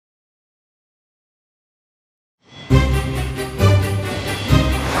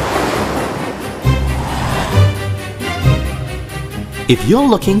If you're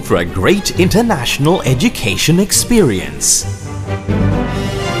looking for a great international education experience,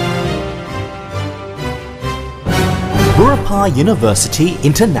 BUUIC University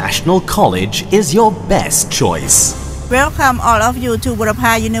International College is your best choice. Welcome all of you to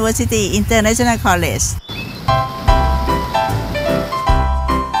BUUIC University International College.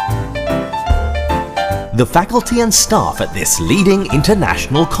 The faculty and staff at this leading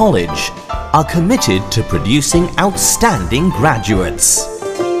international college are committed to producing outstanding graduates.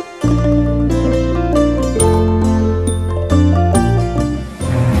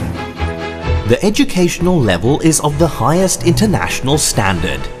 The educational level is of the highest international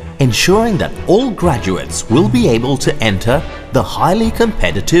standard, ensuring that all graduates will be able to enter the highly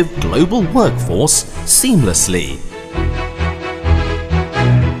competitive global workforce seamlessly.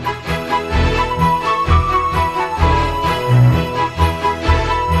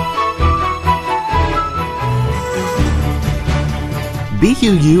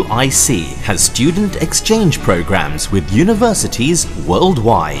 BUUIC has student exchange programs with universities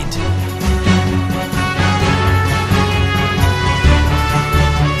worldwide.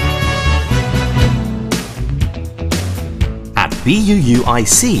 At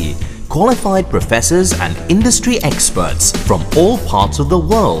BUUIC, qualified professors and industry experts from all parts of the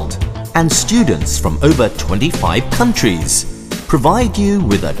world and students from over 25 countries provide you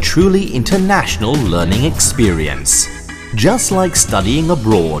with a truly international learning experience. Just like studying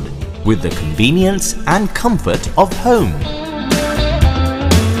abroad, with the convenience and comfort of home.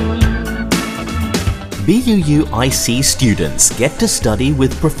 BUUIC students get to study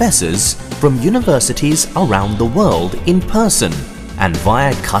with professors from universities around the world in person and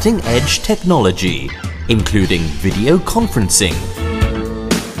via cutting-edge technology, including video conferencing,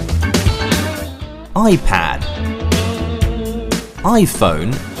 iPad,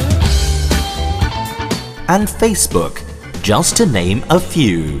 iPhone, and Facebook, just to name a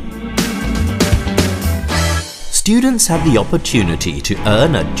few. Students have the opportunity to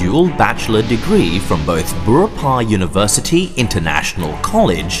earn a dual bachelor degree from both BUUIC University International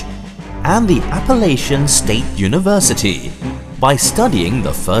College and the Appalachian State University by studying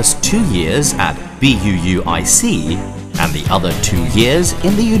the first 2 years at BUUIC and the other 2 years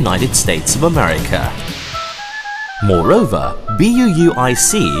in the United States of America. Moreover,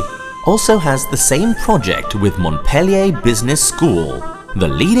 BUUIC also has the same project with Montpellier Business School, the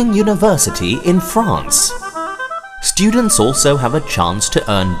leading university in France. Students also have a chance to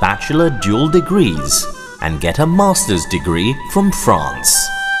earn bachelor dual degrees and get a master's degree from France.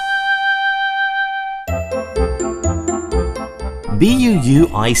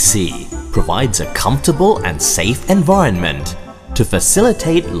 BUUIC provides a comfortable and safe environment to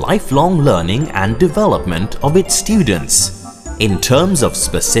facilitate lifelong learning and development of its students in terms of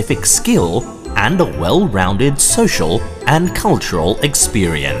specific skill and a well-rounded social and cultural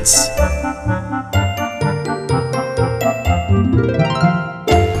experience.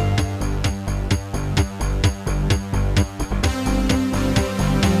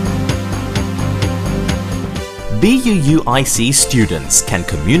 BUUIC students can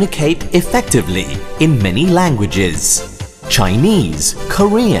communicate effectively in many languages: Chinese,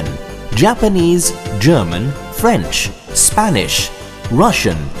 Korean, Japanese, German, French, Spanish,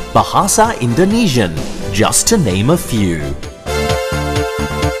 Russian, Bahasa Indonesian, just to name a few.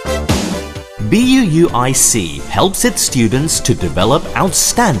 BUUIC helps its students to develop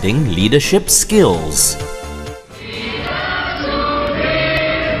outstanding leadership skills.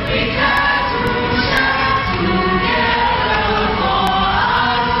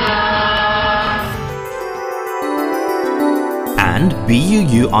 And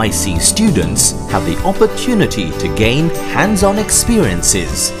BUUIC students have the opportunity to gain hands-on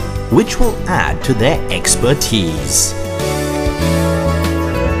experiences, which will add to their expertise.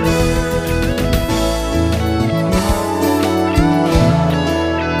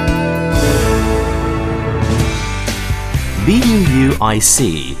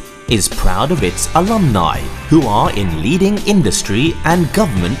 BUUIC is proud of its alumni who are in leading industry and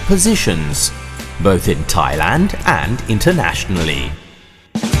government positions, both in Thailand and internationally.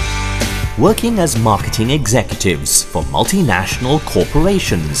 Working as marketing executives for multinational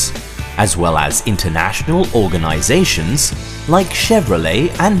corporations, as well as international organizations like Chevrolet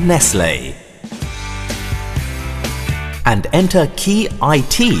and Nestlé. And enter key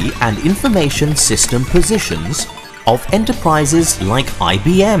IT and information system positions of enterprises like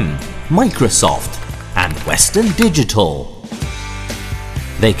IBM, Microsoft, and Western Digital.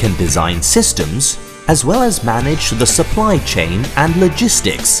 They can design systems as well as manage the supply chain and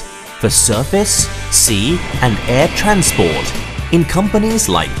logistics for surface, sea, and air transport in companies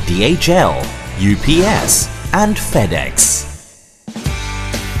like DHL, UPS, and FedEx.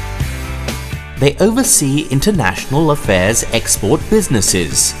 They oversee international affairs export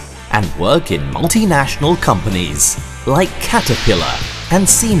businesses and work in multinational companies like Caterpillar and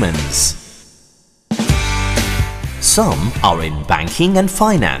Siemens. Some are in banking and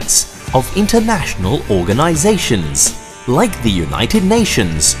finance of international organizations like the United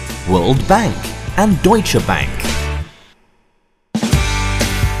Nations, World Bank and Deutsche Bank.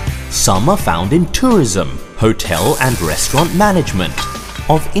 Some are found in tourism, hotel and restaurant management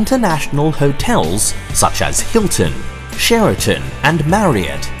of international hotels such as Hilton, Sheraton and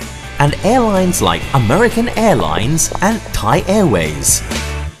Marriott, and airlines like American Airlines and Thai Airways.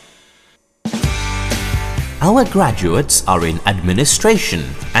 Our graduates are in administration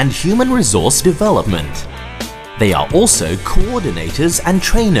and human resource development. They are also coordinators and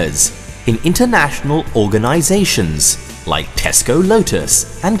trainers in international organizations like Tesco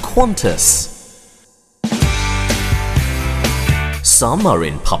Lotus and Qantas. Some are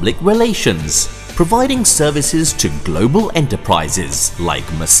in public relations, providing services to global enterprises like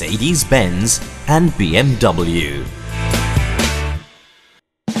Mercedes-Benz and BMW.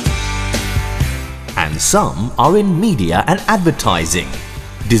 And some are in media and advertising,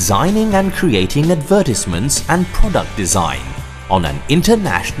 designing and creating advertisements and product design on an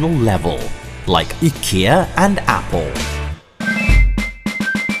international level, like IKEA and Apple.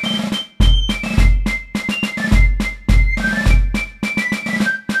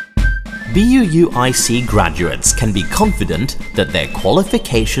 BUUIC graduates can be confident that their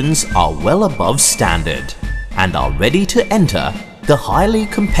qualifications are well above standard and are ready to enter the highly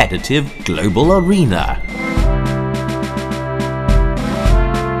competitive global arena.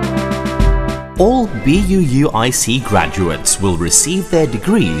 All BUUIC graduates will receive their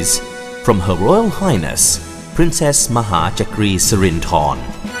degrees from Her Royal Highness Princess Mahachakri Sirinthorn.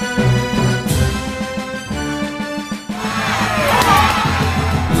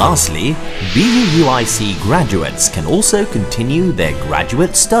 Lastly, BUUIC graduates can also continue their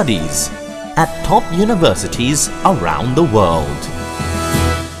graduate studies at top universities around the world.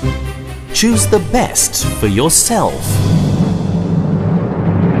 Choose the best for yourself.